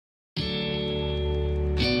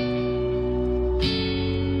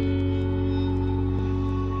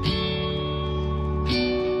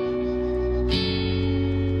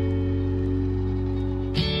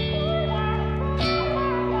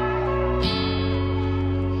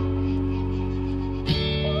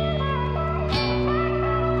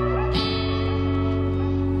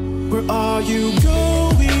Are you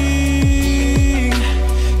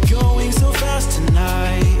going so fast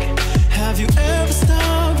tonight? Have you ever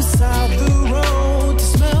stopped beside the road to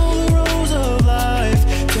smell the rose of life?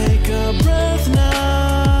 Take a breath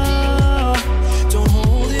now, don't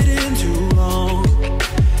hold it in too long,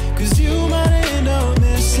 'cause you might end up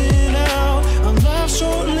missing out on life's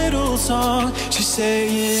short little song. She's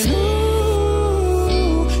saying,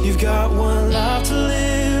 ooh, you've got one life to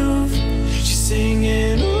live. She's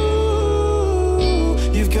singing, ooh,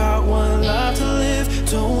 you've got one life to live.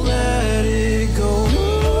 Don't let it go.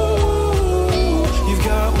 Ooh, you've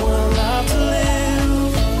got one life to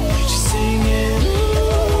live. She's singing,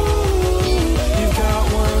 ooh, you've got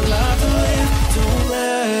one life to live. Don't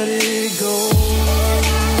let it go.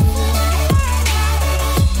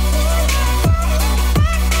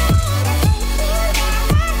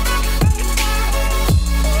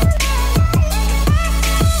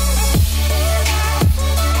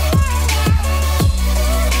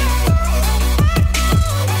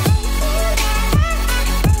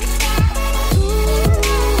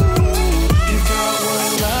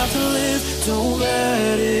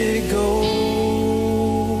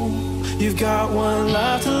 You've got one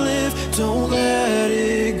life to live, don't let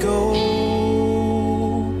it go.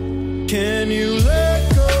 Can you let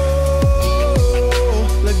go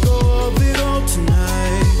of it all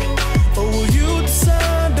tonight? Or will you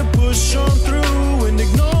decide to push on through and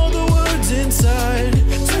ignore the words inside?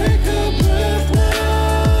 Take a breath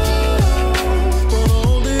now, don't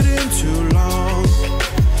hold it in too long,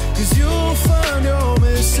 'cause you'll find you're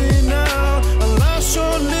missing out a life's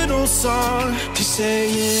short little song. Just say